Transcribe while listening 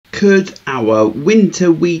Could our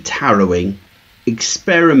winter wheat harrowing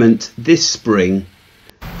experiment this spring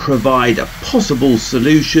provide a possible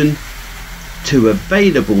solution to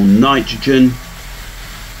available nitrogen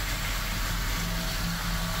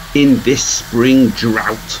in this spring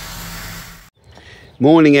drought?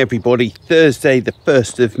 Morning everybody, Thursday the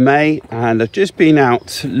 1st of May, and I've just been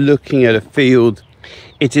out looking at a field.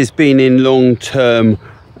 It has been in long-term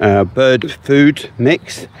bird food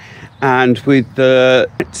mix, and with the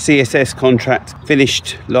CSS contract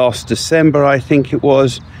finished last December, I think it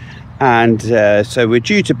was, and so we're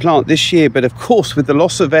due to plant this year. But of course, with the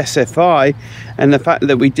loss of SFI and the fact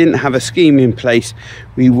that we didn't have a scheme in place,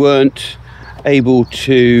 we weren't able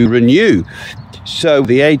to renew. So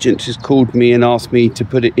the agent has called me and asked me to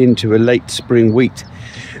put it into a late spring wheat.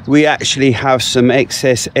 We actually have some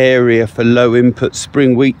excess area for low input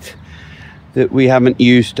spring wheat that we haven't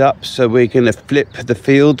used up, so we're going to flip the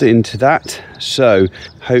field into that. So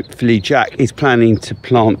hopefully Jack is planning to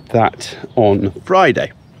plant that on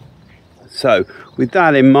Friday. So with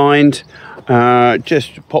that in mind,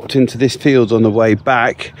 just popped into this field on the way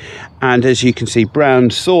back, and as you can see, brown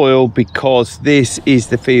soil, because this is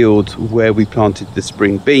the field where we planted the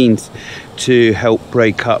spring beans to help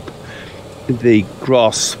break up the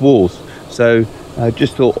grass swath. So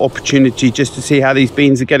just thought opportunity just to see how these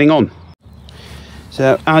beans are getting on.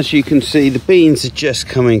 So as you can see, the beans are just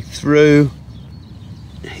coming through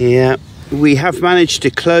here. We have managed to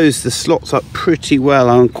close the slots up pretty well.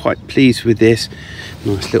 I'm quite pleased with this.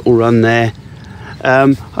 Nice little run there.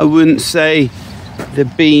 I wouldn't say the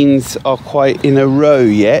beans are quite in a row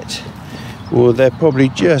yet, or they're probably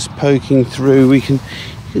just poking through. You can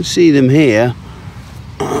see them here,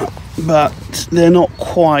 but they're not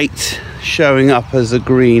quite showing up as a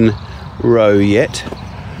green row yet.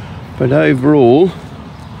 But overall,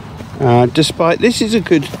 despite this is a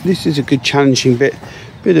good challenging bit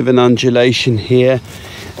of an undulation here,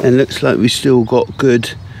 and looks like we've still got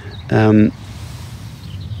good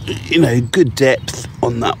good depth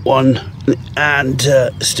on that one, and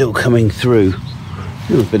still coming through. A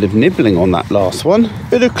little bit of nibbling on that last one.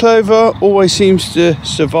 Bit of clover always seems to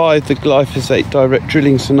survive the glyphosate direct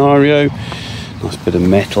drilling scenario. Nice bit of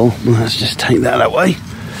metal. Let's just take that away.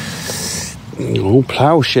 Oh,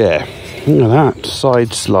 ploughshare. Look at that,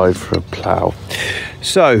 side slide for a plough.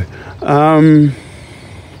 So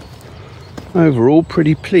overall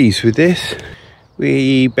pretty pleased with this.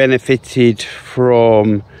 We benefited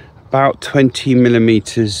from about 20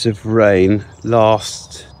 millimeters of rain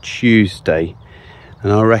last Tuesday,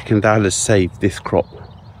 and I reckon that has saved this crop.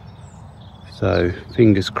 So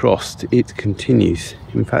fingers crossed it continues.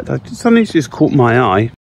 In fact, something's just caught my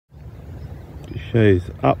eye. It shows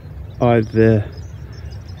up by the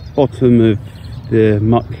bottom of the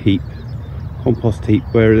muck heap, compost heap,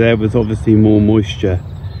 where there was obviously more moisture.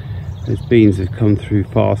 Those beans have come through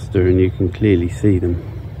faster and you can clearly see them.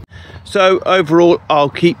 So overall, I'll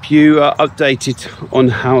keep you updated on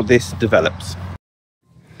how this develops.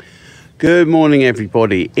 Good morning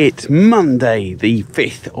everybody, it's Monday the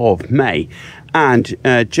 5th of May, and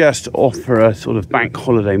just off for a sort of bank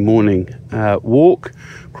holiday morning walk,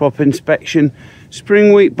 crop inspection.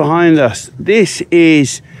 Spring wheat behind us. This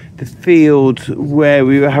is the field where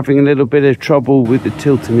we were having a little bit of trouble with the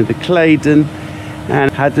tilting of the claydon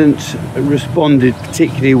and hadn't responded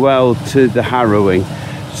particularly well to the harrowing.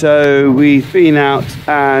 So we've been out,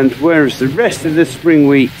 and whereas the rest of the spring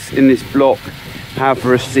wheats in this block have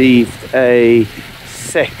received a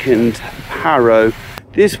second harrow,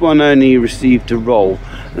 this one only received a roll.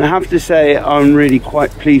 And I have to say I'm really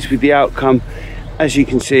quite pleased with the outcome. As you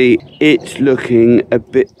can see, it's looking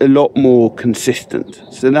a lot more consistent.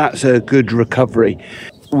 So that's a good recovery.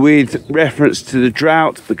 With reference to the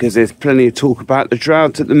drought, because there's plenty of talk about the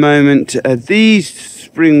drought at the moment, these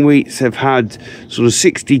spring wheats have had sort of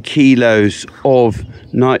 60 kilos of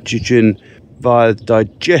nitrogen via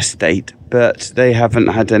digestate, but they haven't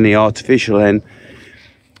had any artificial N.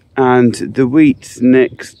 And the wheats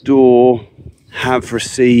next door have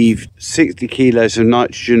received 60 kilos of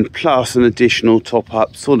nitrogen plus an additional top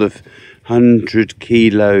up, sort of 100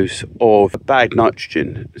 kilos of bagged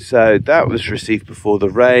nitrogen. So that was received before the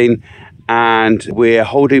rain, and we're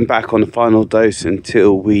holding back on the final dose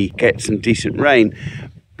until we get some decent rain.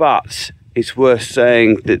 But it's worth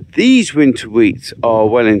saying that these winter wheats are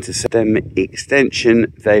well into stem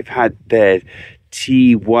extension. They've had their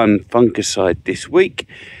T1 fungicide this week,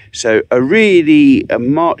 so are really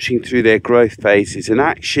marching through their growth phases, and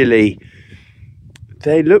actually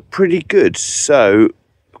they look pretty good, so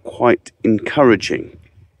quite encouraging.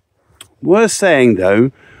 Worth saying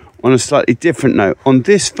though, on a slightly different note, on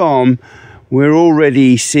this farm We're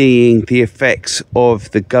already seeing the effects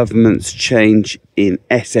of the government's change in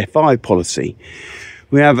SFI policy.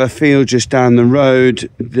 We have a field just down the road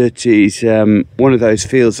that is one of those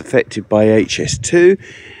fields affected by HS2,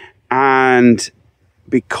 and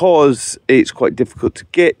because it's quite difficult to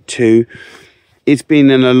get to, it's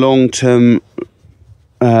been in a long-term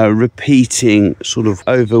repeating sort of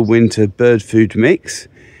overwinter bird food mix.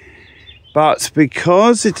 But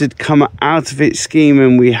because it had come out of its scheme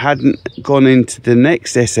and we hadn't gone into the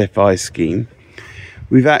next SFI scheme,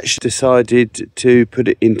 we've actually decided to put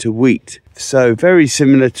it into wheat. So very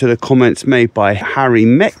similar to the comments made by Harry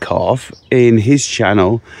Metcalf in his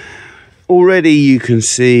channel, already you can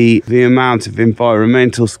see the amount of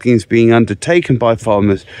environmental schemes being undertaken by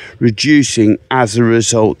farmers reducing as a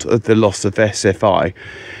result of the loss of SFI.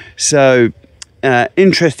 So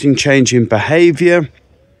interesting change in behaviour.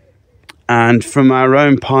 And from our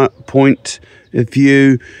own point of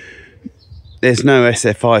view, there's no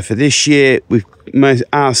SFI for this year.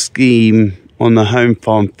 Our scheme on the home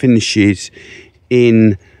farm finishes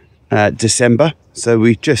in December. So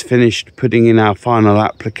we've just finished putting in our final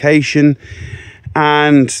application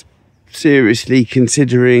and seriously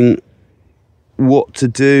considering what to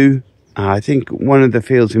do. I think one of the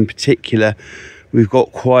fields in particular, we've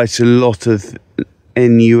got quite a lot of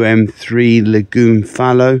NUM3 legume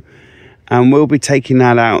fallow. And we'll be taking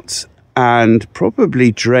that out and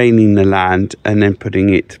probably draining the land and then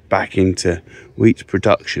putting it back into wheat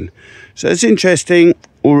production. So it's interesting,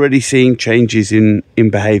 already seeing changes in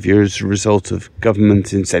behaviour as a result of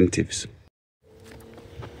government incentives.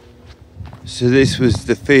 So this was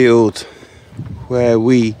the field where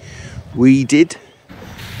we weeded.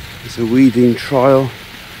 It's a weeding trial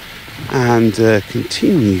and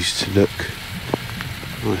continues to look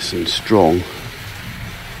nice and strong.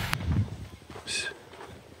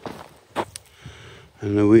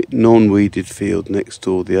 And a non-weeded field next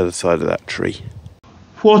door, the other side of that tree.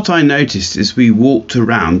 What I noticed as we walked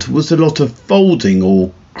around was a lot of folding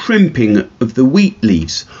or crimping of the wheat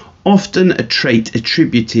leaves, often a trait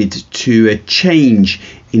attributed to a change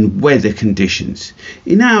in weather conditions.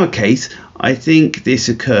 In our case, I think this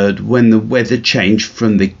occurred when the weather changed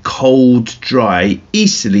from the cold, dry,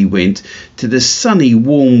 easterly wind to the sunny,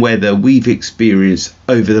 warm weather we've experienced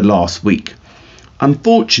over the last week.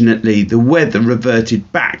 Unfortunately, the weather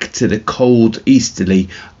reverted back to the cold easterly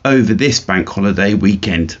over this bank holiday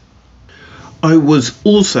weekend. I was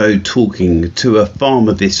also talking to a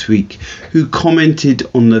farmer this week who commented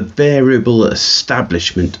on the variable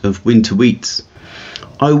establishment of winter wheats.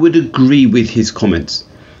 I would agree with his comments.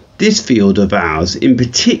 This field of ours in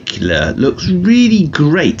particular looks really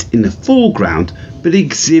great in the foreground, but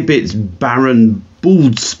exhibits barren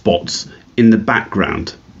bald spots in the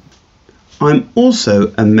background. I'm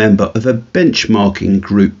also a member of a benchmarking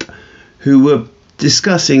group who were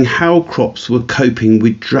discussing how crops were coping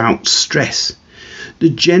with drought stress. The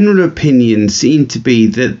general opinion seemed to be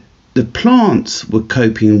that the plants were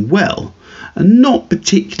coping well and not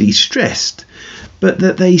particularly stressed, but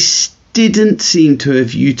that they didn't seem to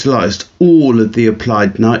have utilised all of the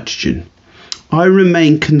applied nitrogen. I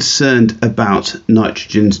remain concerned about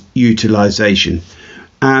nitrogen utilisation,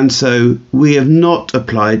 and so we have not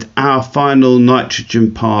applied our final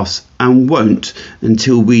nitrogen pass and won't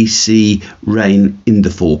until we see rain in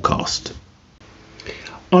the forecast.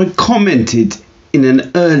 I commented in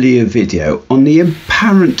an earlier video on the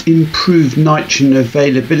apparent improved nitrogen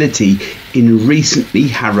availability in recently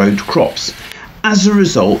harrowed crops. As a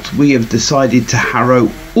result, we have decided to harrow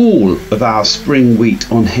all of our spring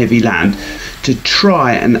wheat on heavy land to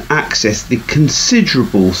try and access the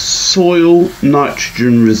considerable soil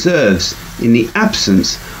nitrogen reserves in the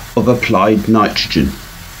absence of applied nitrogen.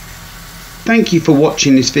 Thank you for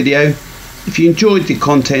watching this video. If you enjoyed the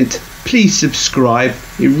content, please subscribe.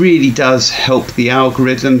 It really does help the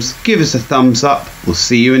algorithms. Give us a thumbs up. We'll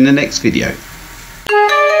see you in the next video.